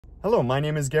Hello, my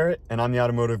name is Garrett and I'm the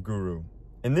Automotive Guru.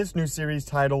 In this new series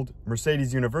titled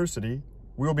Mercedes University,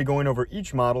 we will be going over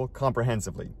each model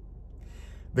comprehensively.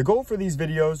 The goal for these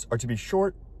videos are to be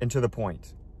short and to the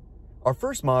point. Our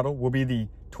first model will be the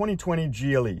 2020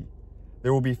 GLE.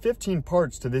 There will be 15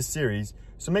 parts to this series,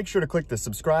 so make sure to click the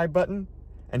subscribe button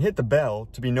and hit the bell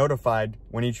to be notified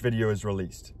when each video is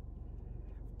released.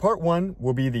 Part 1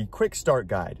 will be the quick start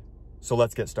guide, so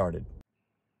let's get started.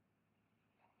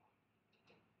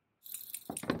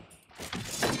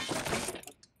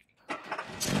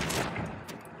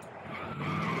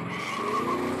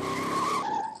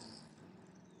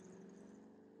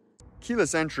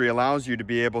 Keyless entry allows you to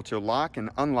be able to lock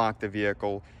and unlock the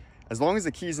vehicle as long as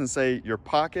the key's in, say, your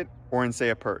pocket or in, say,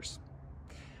 a purse.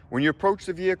 When you approach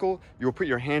the vehicle, you'll put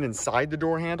your hand inside the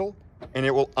door handle and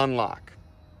it will unlock.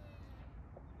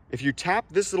 If you tap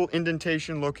this little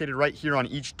indentation located right here on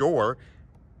each door,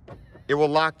 it will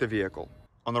lock the vehicle.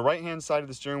 On the right-hand side of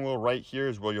the steering wheel right here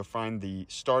is where you'll find the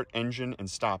start engine and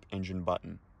stop engine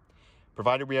button.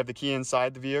 Provided we have the key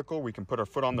inside the vehicle, we can put our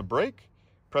foot on the brake,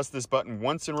 press this button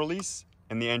once and release,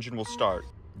 and the engine will start.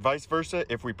 Vice versa,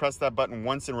 if we press that button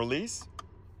once and release,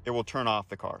 it will turn off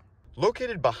the car.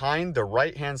 Located behind the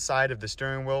right-hand side of the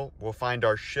steering wheel, we'll find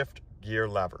our shift gear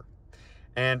lever.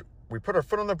 And we put our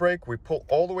foot on the brake, we pull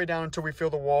all the way down until we feel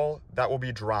the wall, that will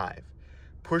be drive.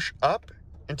 Push up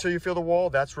until you feel the wall,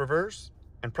 that's reverse,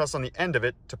 and press on the end of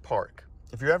it to park.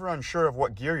 If you're ever unsure of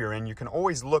what gear you're in, you can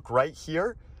always look right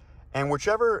here, and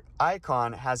whichever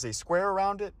icon has a square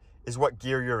around it is what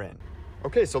gear you're in.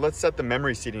 Okay, so let's set the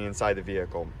memory seating inside the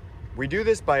vehicle. We do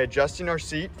this by adjusting our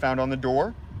seat found on the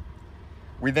door.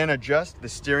 We then adjust the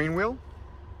steering wheel,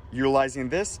 utilizing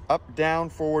this up,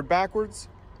 down, forward, backwards,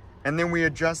 and then we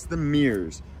adjust the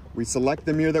mirrors. We select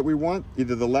the mirror that we want,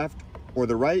 either the left or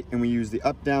the right, and we use the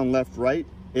up, down, left, right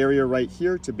area right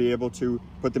here to be able to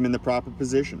put them in the proper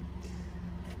position.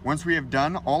 Once we have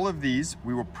done all of these,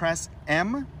 we will press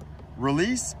M,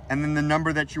 release, and then the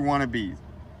number that you want to be.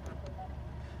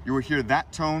 You will hear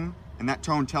that tone, and that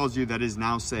tone tells you that it is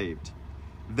now saved.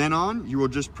 Then on, you will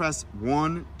just press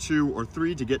 1, 2, or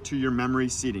 3 to get to your memory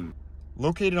seating.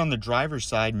 Located on the driver's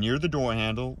side near the door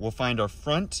handle, we'll find our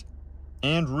front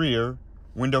and rear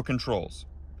window controls.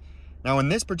 Now in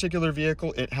this particular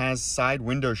vehicle, it has side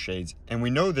window shades, and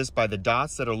we know this by the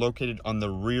dots that are located on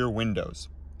the rear windows.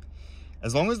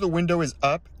 As long as the window is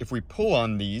up, if we pull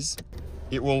on these,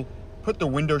 it will put the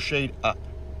window shade up.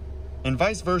 And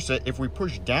vice versa, if we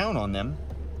push down on them,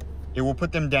 it will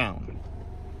put them down.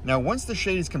 Now, once the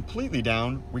shade is completely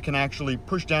down, we can actually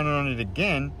push down on it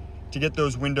again to get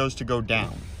those windows to go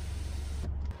down.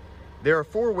 There are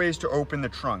 4 ways to open the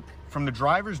trunk. From the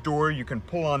driver's door, you can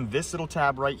pull on this little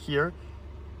tab right here,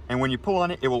 and when you pull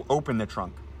on it, it will open the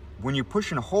trunk. When you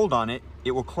push and hold on it, it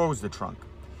will close the trunk.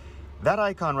 That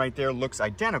icon right there looks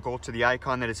identical to the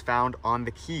icon that is found on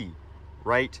the key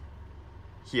right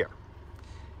here.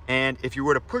 And if you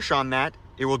were to push on that,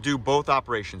 it will do both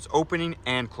operations, opening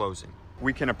and closing.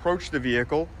 We can approach the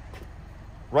vehicle.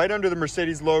 Right under the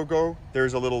Mercedes logo,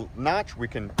 there's a little notch. We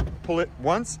can pull it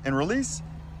once and release,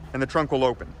 and the trunk will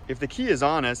open. If the key is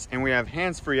on us and we have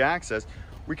hands-free access,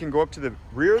 we can go up to the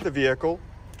rear of the vehicle,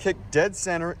 kick dead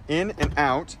center in and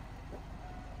out,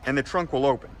 and the trunk will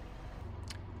open.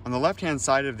 On the left-hand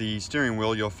side of the steering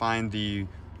wheel, you'll find the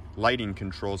lighting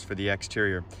controls for the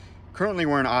exterior. Currently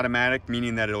we're in automatic,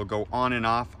 meaning that it'll go on and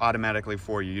off automatically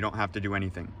for you. You don't have to do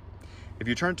anything. If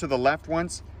you turn to the left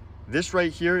once, this right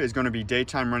here is going to be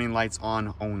daytime running lights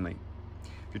on only.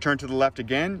 If you turn to the left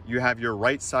again, you have your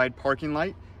right side parking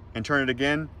light, and turn it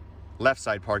again, left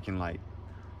side parking light.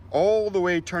 All the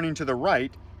way turning to the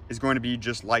right is going to be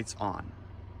just lights on.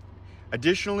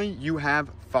 Additionally, you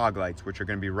have fog lights, which are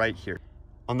going to be right here.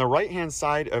 On the right-hand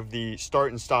side of the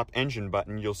start and stop engine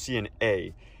button, you'll see an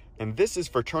A. And this is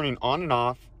for turning on and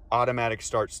off automatic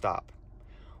start stop.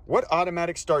 What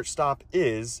automatic start stop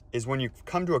is when you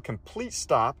come to a complete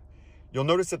stop, you'll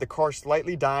notice that the car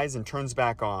slightly dies and turns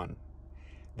back on.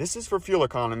 This is for fuel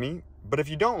economy, but if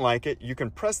you don't like it, you can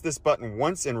press this button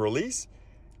once and release,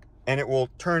 and it will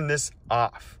turn this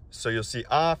off. So you'll see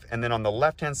off, and then on the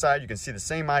left-hand side, you can see the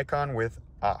same icon with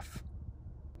off.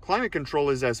 Climate control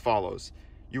is as follows.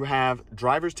 You have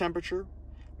driver's temperature,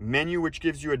 menu, which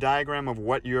gives you a diagram of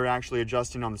what you're actually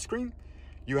adjusting on the screen.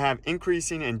 You have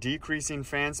increasing and decreasing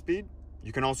fan speed.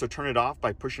 You can also turn it off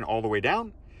by pushing all the way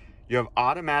down. You have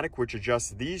automatic, which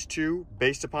adjusts these two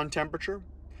based upon temperature.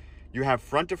 You have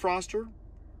front defroster,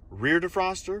 rear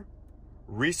defroster,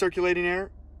 recirculating air,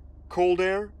 cold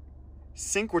air,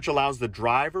 sync, which allows the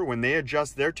driver, when they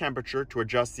adjust their temperature, to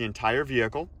adjust the entire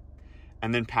vehicle,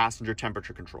 and then passenger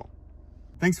temperature control.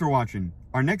 Thanks for watching.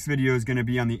 Our next video is going to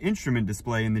be on the instrument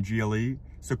display in the GLE,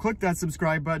 so click that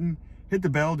subscribe button, hit the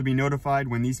bell to be notified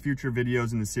when these future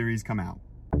videos in the series come out.